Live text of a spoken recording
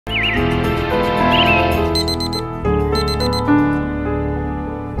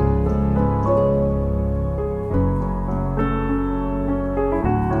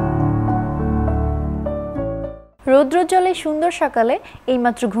রৌদ্রোজ্জ্বল সুন্দর সকালে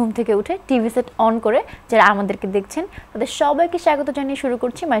এইমাত্র ঘুম থেকে উঠে টিভি সেট অন করে যারা আমাদেরকে দেখছেন তাদের সবাইকে স্বাগত জানিয়ে শুরু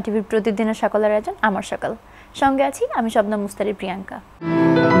করছি মাই টিভির প্রতিদিনের সকালের আয়োজন আমার সকাল। সঙ্গে আছি আমি শবনম মুস্তারি প্রিয়াঙ্কা।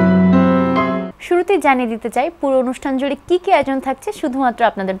 শুরুতেই জানিয়ে দিতে চাই পুরো অনুষ্ঠান জুড়ে কি কি আয়োজন থাকছে শুধুমাত্র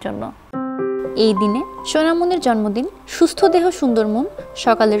আপনাদের জন্য। এই দিনে সোনামনির জন্মদিন, সুস্থ দেহ সুন্দর মন,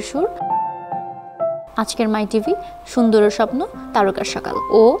 সকালের সুর, আজকের মাই টিভি, সুন্দরের স্বপ্ন, তারকার সকাল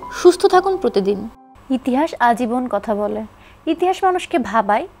ও সুস্থ থাকুন প্রতিদিন। ইতিহাস আজীবন কথা বলে, ইতিহাস মানুষকে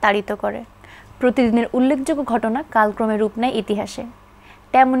ভাবায়, তাড়িত করে। প্রতিদিনের উল্লেখযোগ্য ঘটনা কালক্রমে রূপ নেয় ইতিহাসে।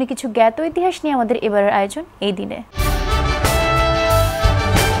 তেমনই কিছু জ্ঞাত ইতিহাস নিয়ে আমাদের এবারের আয়োজন এই দিনে।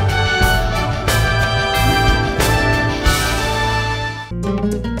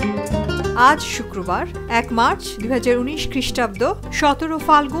 আজ শুক্রবার 1 মার্চ 2019 খ্রিস্টাব্দ, 17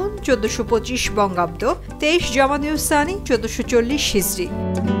 ফাল্গুন 1425 বঙ্গাব্দ, 23 জমাদিউসানি 1440 হিজরি।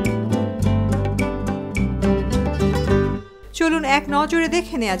 চলুন এক নজরে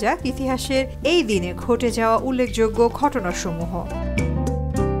দেখে নেওয়া যাক ইতিহাসের এই দিনে ঘটে যাওয়া উল্লেখযোগ্য ঘটনাসমূহ।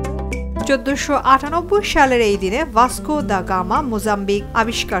 1498 সালের এই দিনে ভাস্কো দা গামা মোজাম্বিক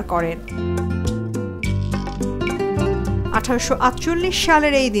আবিষ্কার করেন। 1848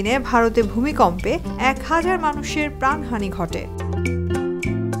 সালের এই দিনে ভারতে ভূমিকম্পে 1000 মানুষের প্রাণহানি ঘটে।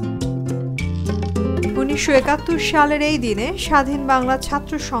 1971 সালের এই দিনে স্বাধীন বাংলা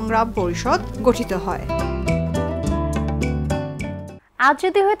ছাত্র সংগ্রাম পরিষদ গঠিত হয়। আজ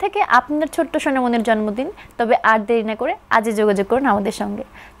যদি হয়ে থাকে আপনার ছোট্ট সোনামনির জন্মদিন, তবে আর দেরি না করে আজই যোগাযোগ করুন আমাদের সঙ্গে,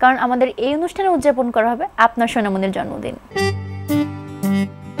 কারণ আমাদের এই অনুষ্ঠানে উদযাপন করা হবে আপনার সোনামনির জন্মদিন।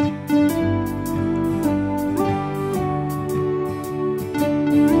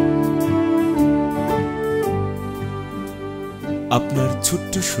 আপনার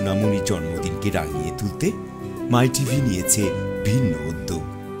ছোট্ট সোনামনির জন্মদিনকে রাঙিয়ে তুলতে মাই টিভি নিয়েছে ভিন্ন উদ্যোগ।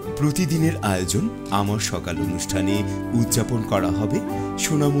 প্রতিদিনের আয়োজন আমার সকাল অনুষ্ঠানে উদযাপন করা হবে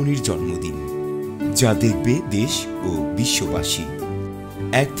সোনামনির জন্মদিন, যা দেখবে দেশ ও বিশ্ববাসী।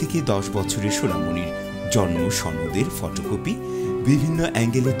 1 থেকে 10 বছরের সোনামনির জন্ম সনদের ফটোকপি, বিভিন্ন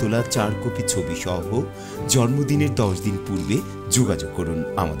অ্যাঙ্গেলে তোলা 4 কপি ছবি সহ জন্মদিনের 10 দিন পূর্বে যোগাযোগ করুন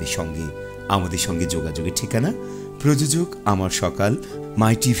আমাদের সঙ্গে। আমাদের সঙ্গে যোগাযোগের ঠিকানা: প্রযোজক আমার সকাল,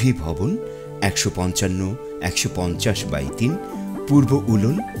 MyTv ভবন, 155-150/3, পূর্ব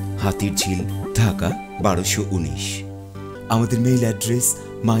উলন, হাতির ঝিল, ঢাকা 1219। আমাদের মেইল অ্যাড্রেস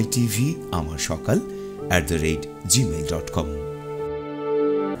mytvamarSokal@gmail.com।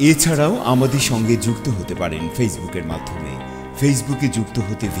 এছাড়াও আমাদের সঙ্গে যুক্ত হতে পারেন ফেসবুকের মাধ্যমে। ফেসবুকে যুক্ত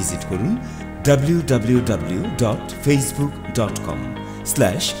হতে ভিজিট করুন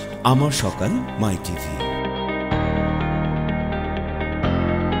www.facebook.com/AmarSokalMyTv।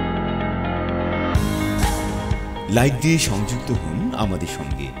 লাইক দিয়ে সংযুক্ত হন আমাদের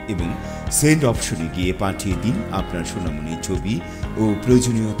সঙ্গে এবং সেন্ড অপশনে গিয়ে পাঠিয়ে দিন আপনার সোনামনির ছবি ও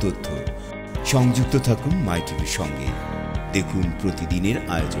প্রয়োজনীয় তথ্য। সংযুক্ত থাকুন মাই টিভির সঙ্গে। দেখুন প্রতিদিনের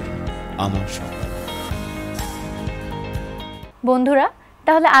আয়োজন আমার সকাল। বন্ধুরা,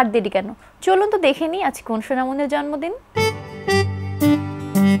 তাহলে আর দেরি কেন, চলুন তো দেখে নিই আজ কোন সোনামনির জন্মদিন।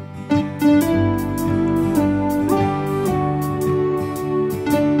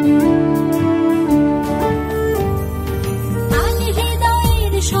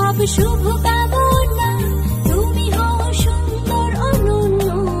 শুভ কামনা, তুমি হও সুন্দর অনন্য।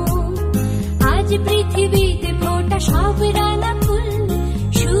 আজ পৃথিবীতে ফোটা সব রানা ফুল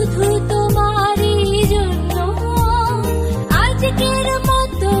শুধু তোমারই জন্য। আজকের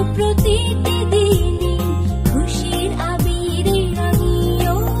মতো প্রতিটি দিনে খুশির আবিরে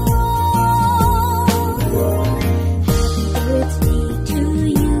রাঙিও।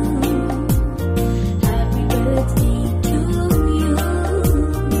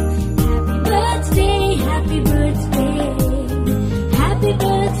 Happy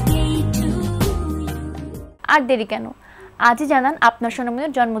birthday to you. আর দেরি কেন, আজই জানান আপনার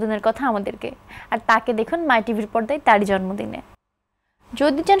সোনামনির জন্মদিনের কথা আমাদেরকে, আর তাকে দেখুন মাই টিভির পর্দায় তারই জন্মদিনে।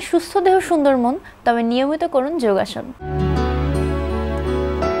 যদি চান সুস্থ দেহ সুন্দর মন, তবে নিয়মিত করুন যোগাসন।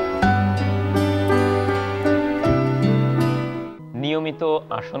 নিয়মিত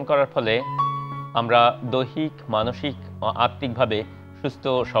আসন করার ফলে আমরা দৈহিক, মানসিক ও আত্মিকভাবে সুস্থ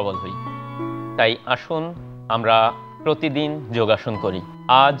ও সবল হই। তাই আসুন আমরা প্রতিদিন যোগাসন করি।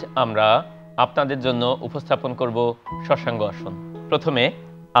 আজ আমরা আপনাদের জন্য উপস্থাপন করব শশাঙ্গ আসন। প্রথমে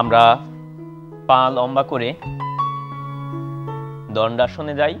আমরা পা লম্বা করে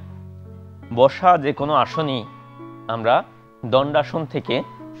দণ্ডাসনে যাই। বসা যে কোনো আসনই আমরা দণ্ডাসন থেকে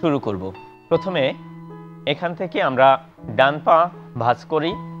শুরু করব। প্রথমে এখান থেকে আমরা ডান পা ভাঁজ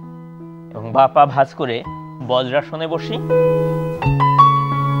করি এবং বাঁ পা ভাঁজ করে বজ্রাসনে বসি।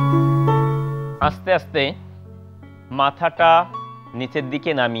 আস্তে আস্তে মাথাটা নিচের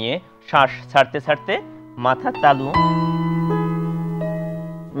দিকে নামিয়ে শ্বাস ছাড়তে ছাড়তে মাথার তালু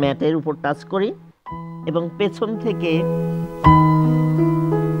ম্যাটের উপর টাচ করি এবং পেছন থেকে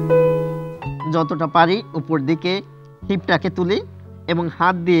যতটা পারি উপর দিকে হিপটাকে তুলি এবং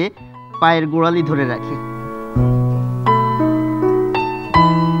হাত দিয়ে পায়ের গোড়ালি ধরে রাখি।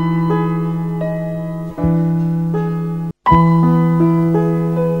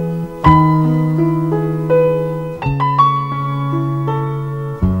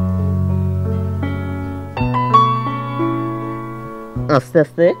 আস্তে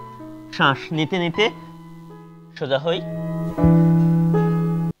আস্তে শ্বাস নিতে নিতে সোজা হই।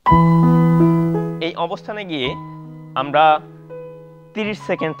 এই অবস্থানে গিয়ে আমরা 30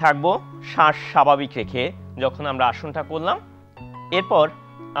 সেকেন্ড থাকবো শ্বাস স্বাভাবিক রেখে যখন আমরা আসনটা করলাম। এরপর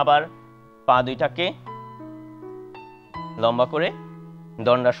আবার পা দুইটাকে লম্বা করে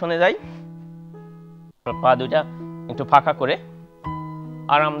দণ্ডাসনে যাই, পা দুইটা একটু ফাঁকা করে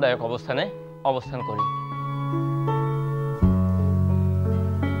আরামদায়ক অবস্থানে অবস্থান করি।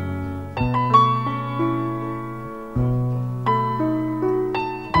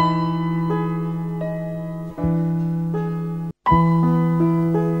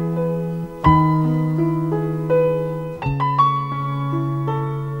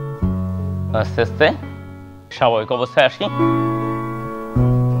 আস্তে আস্তে স্বাভাবিক অবস্থায় আসি।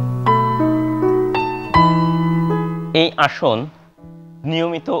 এই আসন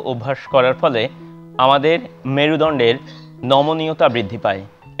নিয়মিত অভ্যাস করার ফলে আমাদের মেরুদণ্ডের নমনীয়তা বৃদ্ধি পায়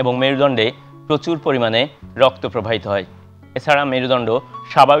এবং মেরুদণ্ডে প্রচুর পরিমাণে রক্ত প্রবাহিত হয়। এছাড়া মেরুদণ্ড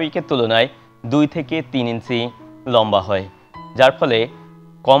স্বাভাবিকের তুলনায় 2 থেকে 3 ইঞ্চি লম্বা হয়, যার ফলে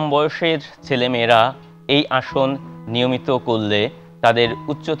কম বয়সের ছেলেমেয়েরা এই আসন নিয়মিত করলে তাদের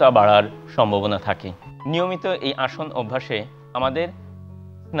উচ্চতা বাড়ার সম্ভাবনা থাকে। নিয়মিত এই আসন অভ্যাসে আমাদের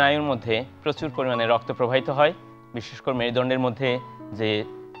স্নায়ুর মধ্যে প্রচুর পরিমাণে রক্ত প্রবাহিত হয়। বিশেষ করে মেরুদণ্ডের মধ্যে যে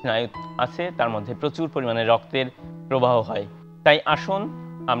স্নায়ু আছে তার মধ্যে প্রচুর পরিমাণে রক্তের প্রবাহ হয়। তাই আসুন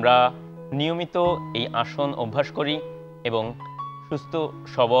আমরা নিয়মিত এই আসন অভ্যাস করি এবং সুস্থ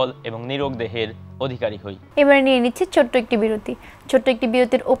সবল এবং নিরোগ দেহের অধিকারী হই। এবারে নিয়ে নিচ্ছি ছোট্ট একটি বিরতি। ছোট্ট একটি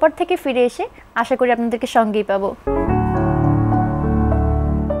বিরতির ওপার থেকে ফিরে এসে আশা করি আপনাদেরকে সঙ্গেই পাবো।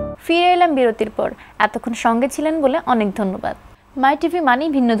 ফিরে এলাম বিরতির পর। এতক্ষণ সঙ্গে ছিলেন বলে অনেক ধন্যবাদ। মাই টিভি মানেই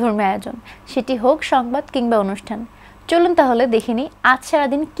ভিন্ন ধর্মী আয়োজন, সেটি হোক সংবাদ কিংবা অনুষ্ঠান। চলুন তাহলে দেখে নিই আজ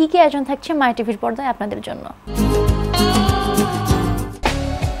সারাদিন কি কি আয়োজন থাকছে মাই টিভির পর্দায় আপনাদের জন্য।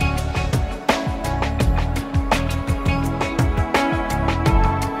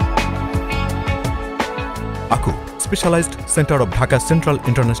 আকু specialised centre of Dhaka central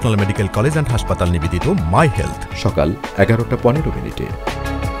international medical college and হাসপাতাল নিবেদিত মাই হেলথ সকাল 11:15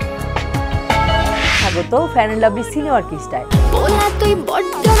 স্বাগত ফ্যান এন্ড লাভলি সিনে অর্কেস্ট্রায়। বলা তুই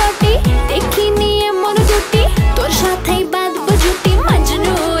বড্ড রটি দেখি নিয়ে মন জুটি তোর সাথেই বাঁধবো জুটি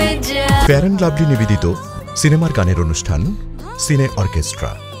মজনু হয়ে যা। ফেয়ার অ্যান্ড লাভলি নিবেদিত সিনেমার গানের অনুষ্ঠান সিনে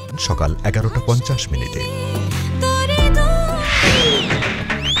অর্কেস্ট্রা সকাল 11:50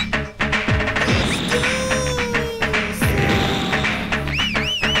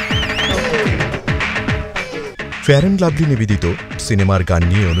 ফেয়ার অ্যান্ড লাভলি নিবেদিত সিনেমার গান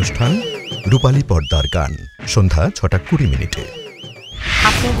নিয়ে অনুষ্ঠান রূপালী পর্দার গান সন্ধ্যা 6:20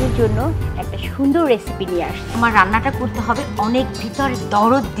 আপনাদের জন্য একটা সুন্দর রেসিপি নিয়ে আসছি। আমার রান্নাটা করতে হবে অনেক ভিতরে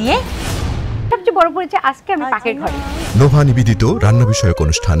দরদ দিয়ে। সবচেয়ে বড় পড়েছে আজকে আমি পাকের ঘরে। নোভা নিবেদিত রান্না বিষয়ক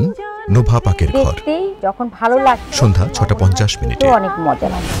অনুষ্ঠান নোভা পাকের ঘর দেখতেই যখন ভালো লাগে সন্ধ্যা 6:50 অনেক মজা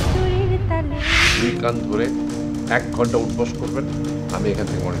লাগে। 2 কান ধরে 1 ঘন্টা উঠবস করবেন, আমি এখান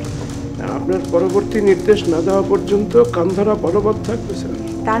থেকে মনিটর করব। আপনার পরবর্তী নির্দেশ না দেওয়া পর্যন্ত কান ধরা বলবৎ থাকবে স্যার।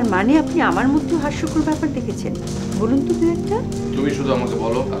 তার মানে আপনি আমার মধ্যে হাস্যকর ব্যাপার দেখেছেন? বলুন তো দু একটা। তুমি শুধু আমাকে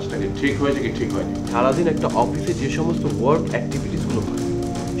বলো কাজটা কি ঠিক হয়েছে কি ঠিক হয়নি। সারাদিন একটা অফিসে যে সমস্ত ওয়ার্ক অ্যাক্টিভিটিসগুলো হয়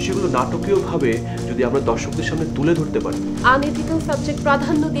সেগুলো নাটকীয়ভাবে যদি আমরা দর্শকদের সামনে তুলে ধরতে পারি, আনএথিক্যাল সাবজেক্ট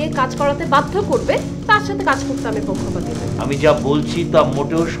প্রাধান্য দিয়ে কাজ করাতে বাধ্য করবে, তার সাথে কাজ করতে আমি পক্ষপাতী নই। আমি যা বলছি তা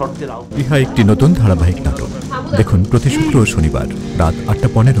মোটেও শর্তের আওতায়। ইহা একটি নতুন ধারাবাহিক নাটক। দেখুন প্রতি শুক্র ও শনিবার রাত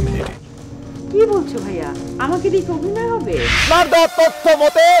 8:15। কি বলছো ভাইয়া? আমাকে দিয়ে অভিনয় হবে? আপনার তথ্য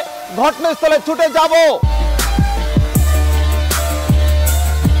মতে ঘটনাস্থলে ছুটে যাব।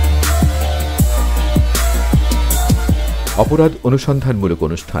 অপরাধ অনুসন্ধানমূলক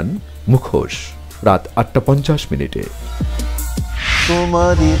অনুষ্ঠান মুখোশ রাত 8:50।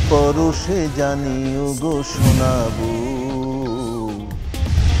 তোমারই পরশে জানিও গো শোনাবো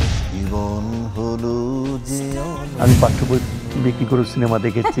জীবন হলো যে। আমি পাঠ্য বই বিক্রি করে সিনেমা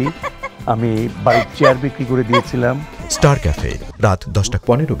দেখেছি, আমি বাড়ির চেয়ার বিক্রি করে দিয়েছিলাম। স্টার ক্যাফে রাত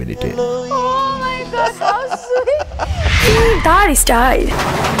 10:15। তার স্টাইল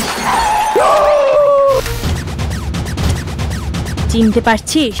চিনতে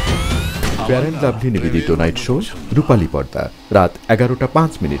পারছিস? ফেয়ার অ্যান্ড লাভলি নিবেদিত নাইট শো রূপালী পর্দা রাত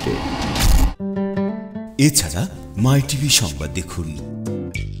 11:05 এছাড়া MyTv সংবাদ দেখুন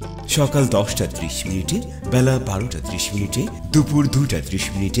সকাল 10:30 বেলা 12:30 দুপুর 2:30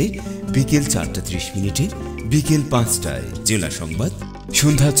 বিকেল 4:30 বিকেল 5টায় জেলা সংবাদ,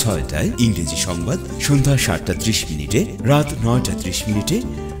 সন্ধ্যা 6টায় ইংরেজি সংবাদ, সন্ধ্যা 7:30 রাত 9:30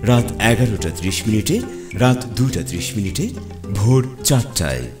 রাত 11:30 রাত 2:30 ভোর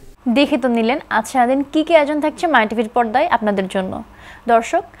 4টায়। দেখে তো নিলেন আজ সারাদিন কী কী আয়োজন থাকছে MyTVর পর্দায় আপনাদের জন্য।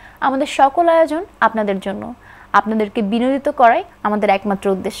 দর্শক, আমাদের সকল আয়োজন আপনাদের জন্য, আপনাদেরকে বিনোদিত করাই আমাদের একমাত্র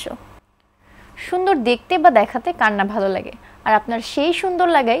উদ্দেশ্য। সুন্দর দেখতে বা দেখাতে কার না ভালো লাগে, আর আপনার সেই সুন্দর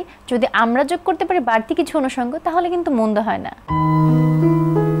লাগাই যদি আমরা যোগ করতে পারি বাড়তি কিছু অনুষঙ্গ, তাহলে কিন্তু মন্দ হয় না।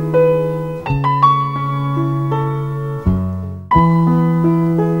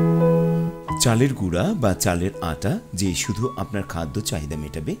 চালের গুঁড়া বা চালের আটা যে শুধু আপনার খাদ্য চাহিদা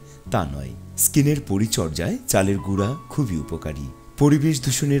মেটাবে তা নয়, স্কিনের পরিচর্যায় চালের গুঁড়া খুবই উপকারী। পরিবেশ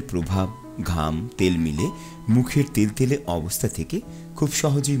দূষণের প্রভাব, ঘাম, তেল মিলে মুখের তেলতেলে অবস্থা থেকে খুব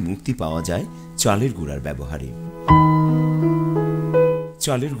সহজেই মুক্তি পাওয়া যায় চালের গুঁড়ার ব্যবহারে।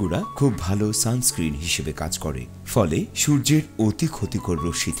 চালের গুঁড়া খুব ভালো সানস্ক্রিন হিসেবে কাজ করে, ফলে সূর্যের অতি ক্ষতিকর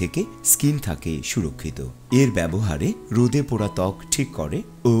রশ্মি থেকে স্কিন থাকে সুরক্ষিত। এর ব্যবহারে রোদে পোড়া ত্বক ঠিক করে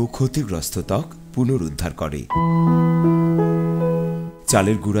ও ক্ষতিগ্রস্ত ত্বক পুনরুদ্ধার করে।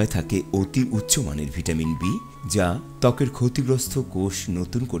 চালের গুঁড়ায় থাকে অতি উচ্চমানের ভিটামিন বি, যা ত্বকের ক্ষতিগ্রস্ত কোষ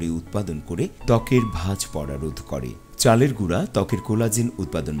নতুন করে উৎপাদন করে ত্বকের ভাঁজ পড়া রোধ করে। চালের গুঁড়া ত্বকের কোলাজেন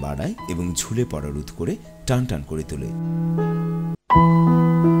উৎপাদন বাড়ায় এবং ঝুলে পড়া রোধ করে টানটান করে তোলে।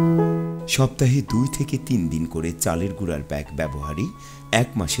 সপ্তাহে 2 থেকে 3 দিন করে চালের গুঁড়ার প্যাক ব্যবহারই 1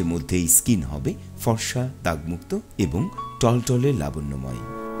 মাসের মধ্যেই স্কিন হবে ফর্সা, দাগমুক্ত এবং টলটলে লাবণ্যময়।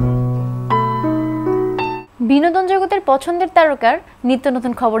 বিনোদন জগতের পছন্দের তারকার নিত্য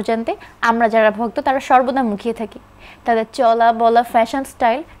নতুন খবর জানতে আমরা যারা ভক্ত তারা সর্বদা মুখিয়ে থাকি। তাদের চলা বলা, ফ্যাশন,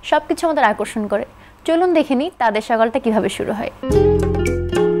 স্টাইল সবকিছু আমাদের আকর্ষণ করে। চলুন দেখে নিই তাদের সকালটা কিভাবে শুরু হয়।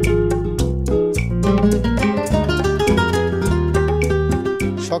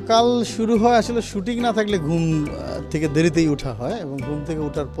 সকাল শুরু হয় আসলে শুটিং না থাকলে ঘুম থেকে দেরিতেই ওঠা হয়, এবং ঘুম থেকে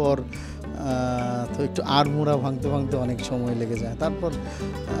ওঠার পর তো একটু আড়মোড়া ভাঙতে ভাঙতে অনেক সময় লেগে যায়। তারপর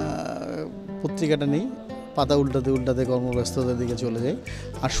পত্রিকাটা নেই, পাতা উল্টাতে উল্টাতে কর্মব্যস্ততার দিকে চলে যায়।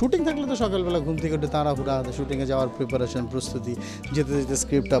 আর শুটিং থাকলে তো সকালবেলা ঘুম থেকে উঠে তাড়াহুড়া, শুটিংয়ে যাওয়ার প্রিপারেশন, প্রস্তুতি, যেতে যেতে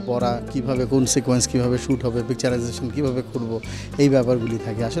স্ক্রিপ্টটা পড়া, কীভাবে কোন সিকোয়েন্স কীভাবে শ্যুট হবে, পিকচারাইজেশন কীভাবে করব, এই ব্যাপারগুলি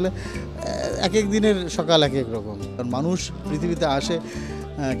থাকে। আসলে এক এক দিনের সকাল এক এক রকম। কারণ মানুষ পৃথিবীতে আসে,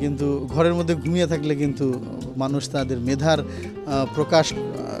 কিন্তু ঘরের মধ্যে ঘুমিয়ে থাকলে কিন্তু মানুষ তাদের মেধার প্রকাশ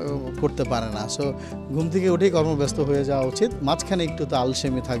করতে পারে না। সো ঘুম থেকে উঠেই কর্মব্যস্ত হয়ে যাওয়া উচিত, মাঝখানে একটু তো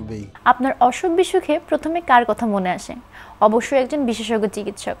আলসেমি থাকবেই। আপনার অসুখ বিসুখে প্রথমে কার কথা মনে আসে? অবশ্যই একজন বিশেষজ্ঞ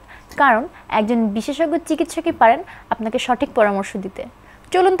চিকিৎসক, কারণ একজন বিশেষজ্ঞ চিকিৎসকই পারেন আপনাকে সঠিক পরামর্শ দিতে।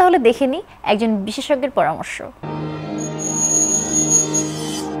 চলুন তাহলে দেখে নিই একজন বিশেষজ্ঞের পরামর্শ।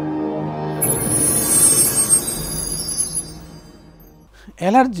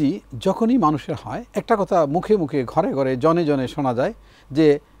 অ্যালার্জি যখনই মানুষের হয়, একটা কথা মুখে মুখে, ঘরে ঘরে, জনে জনে শোনা যায় যে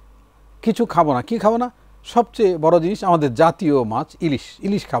কিছু খাবো না। কি খাবো না? সবচেয়ে বড় জিনিস আমাদের জাতীয় মাছ ইলিশ,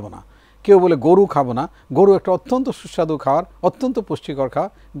 ইলিশ খাবো না। কেউ বলে গরু খাবো না, গরু একটা অত্যন্ত সুস্বাদু খাবার, অত্যন্ত পুষ্টিকর খাওয়া,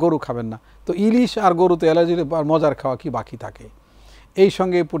 গরু খাবেন না। তো ইলিশ আর গরুতে অ্যালার্জির মজার খাওয়া কি বাকি থাকে? এই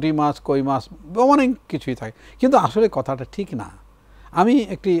সঙ্গে পুঁটি মাছ, কই মাছ, অনেক কিছুই থাকে, কিন্তু আসলে কথাটা ঠিক না। আমি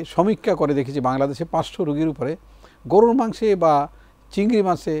একটি সমীক্ষা করে দেখেছি বাংলাদেশে 500 রোগীর উপরে গরুর মাংসে বা চিংড়ি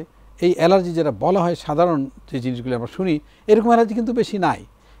মাছে এই অ্যালার্জি যেটা বলা হয়, সাধারণ যে জিনিসগুলো আমরা শুনি, এরকম অ্যালার্জি কিন্তু বেশি নাই।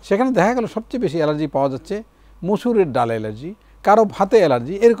 সেখানে দেখা গেল সবচেয়ে বেশি অ্যালার্জি পাওয়া যাচ্ছে মসুরের ডাল অ্যালার্জি, কারো ভাতে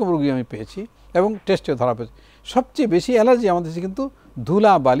অ্যালার্জি, এরকম রোগী আমি পেয়েছি এবং টেস্টে ধরা পেয়েছি। সবচেয়ে বেশি অ্যালার্জি আমাদের দেশে কিন্তু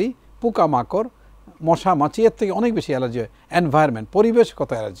ধুলা বালি, পোকামাকড়, মশা মাছি, এর থেকে অনেক বেশি অ্যালার্জি হয়। এনভায়রনমেন্ট, পরিবেশগত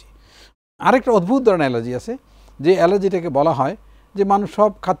অ্যালার্জি। আরেকটা অদ্ভুত ধরনের অ্যালার্জি আছে, যে অ্যালার্জিটাকে বলা হয় যে মানুষ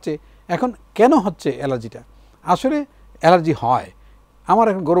সব খাচ্ছে। এখন কেন হচ্ছে অ্যালার্জিটা? আসলে অ্যালার্জি হয়। আমার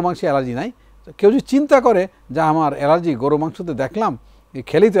এখন গরু মাংসে অ্যালার্জি নাই। কেউ যদি চিন্তা করে যে আমার অ্যালার্জি গরু মাংসতে দেখলাম,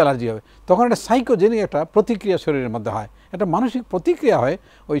 খেলেই তো অ্যালার্জি হবে, তখন একটা সাইকোজেনিক একটা প্রতিক্রিয়া শরীরের মধ্যে হয়, একটা মানসিক প্রতিক্রিয়া হয়।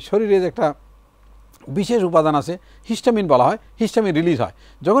 ওই শরীরে যে একটা বিশেষ উপাদান আছে, হিস্টামিন বলা হয়, হিস্টামিন রিলিজ হয়।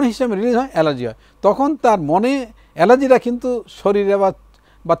 যখন হিস্টামিন রিলিজ হয় অ্যালার্জি হয়। তখন তার মনে অ্যালার্জিটা কিন্তু শরীরে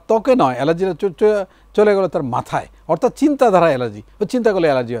বা ত্বকে নয়, অ্যালার্জিটা চলে গেল তার মাথায়, অর্থাৎ চিন্তাধারা অ্যালার্জি, ও চিন্তা করলে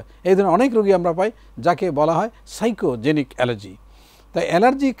অ্যালার্জি হয়। এই ধরনের অনেক রোগী আমরা পাই যাকে বলা হয় সাইকোজেনিক অ্যালার্জি। তাই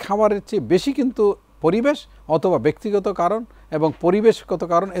অ্যালার্জি খাবারের চেয়ে বেশি কিন্তু পরিবেশ অথবা ব্যক্তিগত কারণ এবং পরিবেশগত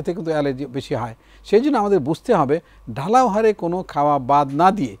কারণ, এতে কিন্তু অ্যালার্জি বেশি হয়। সেই জন্য আমাদের বুঝতে হবে ঢালাও হারে কোনো খাওয়া বাদ না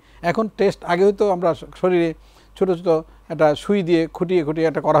দিয়ে, এখন টেস্ট, আগে হয়তো আমরা শরীরে ছোটো ছোটো একটা সুই দিয়ে খুঁটিয়ে খুঁটিয়ে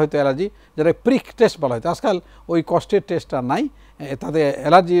একটা করা হতো অ্যালার্জি, যেটা প্রিক টেস্ট বলা হতো। আজকাল ওই কষ্টের টেস্টটা নাই, তাতে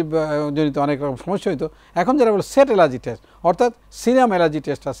অ্যালার্জি জনিত অনেক রকম সমস্যা হতো। এখন যারা বলে সেট অ্যালার্জি টেস্ট, অর্থাৎ সিরাম অ্যালার্জি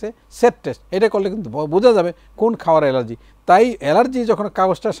টেস্ট আছে, সেট টেস্ট, এটা করলে কিন্তু বোঝা যাবে কোন খাওয়ার অ্যালার্জি। তাই অ্যালার্জি যখন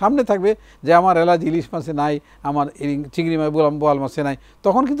কাগজটা সামনে থাকবে যে আমার অ্যালার্জি ইলিশ মাছে নাই, আমার চিংড়ি মাছ বোয়াল মাছে নাই,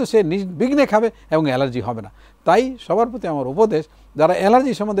 তখন কিন্তু সে নির্বিঘ্নে খাবে এবং অ্যালার্জি হবে না। তাই সবার প্রতি আমার উপদেশ, যারা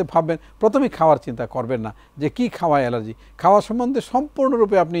অ্যালার্জি সম্বন্ধে ভাববেন প্রথমেই খাওয়ার চিন্তা করবেন না যে কি খাওয়ায় অ্যালার্জি। খাওয়ার সম্বন্ধে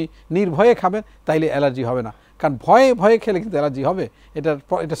সম্পূর্ণরূপে আপনি নির্ভয়ে খাবেন, তাইলে অ্যালার্জি হবে না। কারণ ভয়ে খেলে কিন্তু অ্যালার্জি হবে,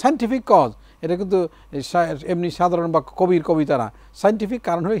 এটা সায়েন্টিফিক কজ। এটা কিন্তু এমনি সাধারণ বা কবিতা না, সায়েন্টিফিক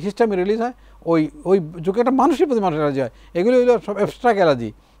কারণ হলে হিস্টামিন রিলিজ হয়, ওই যুগে একটা মানুষের প্রতি মানুষের অ্যালার্জি হয়। এগুলো হলো সব অ্যাবস্ট্রাক্ট অ্যালার্জি,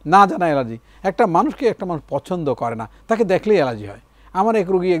 না জানা অ্যালার্জি। একটা মানুষকে একটা মানুষ পছন্দ করে না, তাকে দেখলেই অ্যালার্জি হয়। আমার এক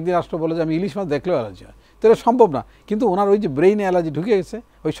রোগী একদিন আসলে বলে যে আমি ইলিশ মাছ দেখলেও অ্যালার্জি হয়, তো এটা সম্ভব না। কিন্তু ওনার ওই যে ব্রেইনে অ্যালার্জি ঢুকে গেছে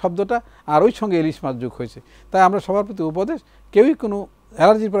ওই শব্দটা, আর ওই সঙ্গে ইলিশ মাছ যোগ হয়েছে। তাই আমরা সবার প্রতি উপদেশ, কেউই কোনো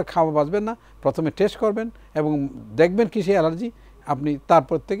অ্যালার্জির পরে খাওয়া বাঁচবেন না, প্রথমে টেস্ট করবেন এবং দেখবেন কি সেই অ্যালার্জি। আপনি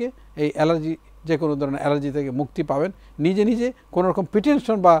তারপর থেকে এই অ্যালার্জি, যে কোনো ধরনের অ্যালার্জি থেকে মুক্তি পাবেন। নিজে কোনো রকম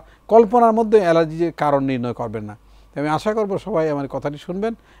প্রিটেনশন বা কল্পনার মধ্যে অ্যালার্জির কারণ নির্ণয় করবেন না। আমি আশা করব সবাই আমার কথাটি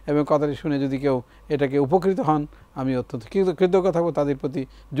শুনবেন এবং কথাটি শুনে যদি কেউ এটাকে উপকৃত হন, আমি অত্যন্ত কৃতজ্ঞ থাকবো তাদের প্রতি,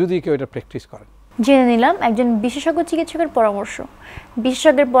 যদি কেউ এটা প্র্যাকটিস করেন। জেনে নিলাম একজন বিশেষজ্ঞ চিকিৎসকের পরামর্শ।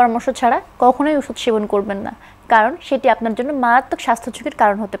 বিশেষজ্ঞের পরামর্শ ছাড়া কখনোই ওষুধ সেবন করবেন না, কারণ সেটি আপনার জন্য মারাত্মক স্বাস্থ্য ঝুঁকির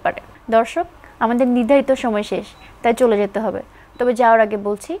কারণ হতে পারে। দর্শক, আমাদের নির্ধারিত সময় শেষ, তাই চলে যেতে হবে। তবে যাওয়ার আগে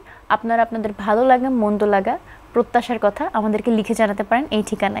বলছি, আপনারা আপনাদের ভালো লাগা মন্দ লাগা প্রত্যাশার কথা আমাদেরকে লিখে জানাতে পারেন এই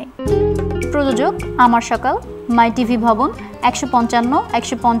ঠিকানায়। প্রযোজক আমার সকাল, MyTv ভবন,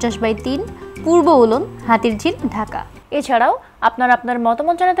 155/150/3, পূর্ব উলন, হাতির ঝিল, ঢাকা। এছাড়াও আপনারা আপনার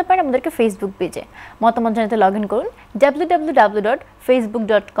মতামত জানাতে পারেন আমাদেরকে ফেসবুক পেজে। মতামত জানাতে লগ ইন করুন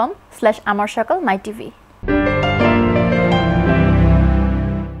www.facebook.com/amarsokal mytv।